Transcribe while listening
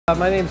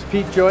My name's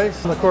Pete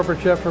Joyce. I'm the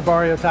corporate chef for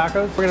Barrio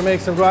Tacos. We're going to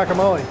make some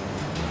guacamole.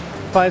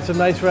 Find some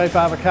nice ripe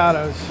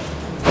avocados.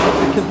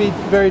 It can be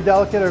very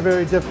delicate or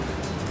very difficult.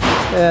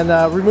 And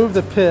remove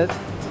the pit.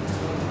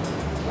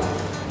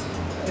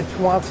 It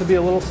wants to be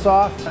a little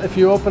soft. If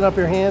you open up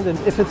your hand and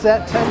if it's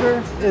that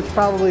tender, it's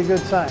probably a good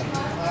sign.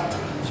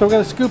 So we're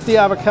going to scoop the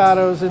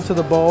avocados into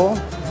the bowl.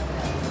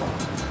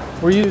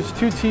 We use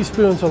 2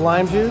 teaspoons of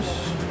lime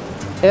juice.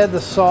 Add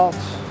the salt.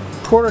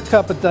 1/4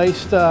 cup of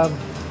diced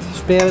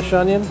Spanish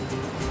onion.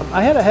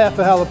 I had a half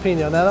a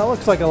jalapeno. Now that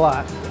looks like a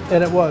lot,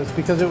 and it was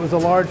because it was a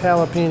large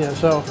jalapeno.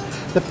 So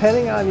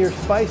depending on your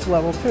spice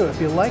level too, if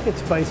you like it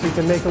spicy, you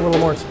can make it a little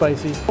more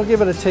spicy. We'll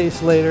give it a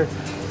taste later.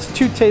 It's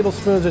 2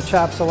 tablespoons of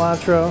chopped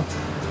cilantro.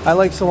 I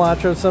like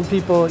cilantro. Some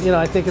people,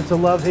 I think it's a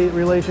love-hate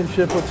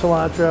relationship with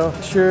cilantro.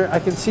 Sure, I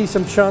can see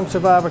some chunks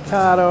of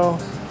avocado.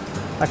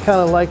 I kind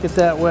of like it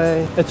that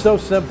way. It's so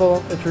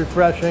simple, it's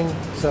refreshing,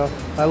 so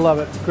I love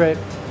it. Great.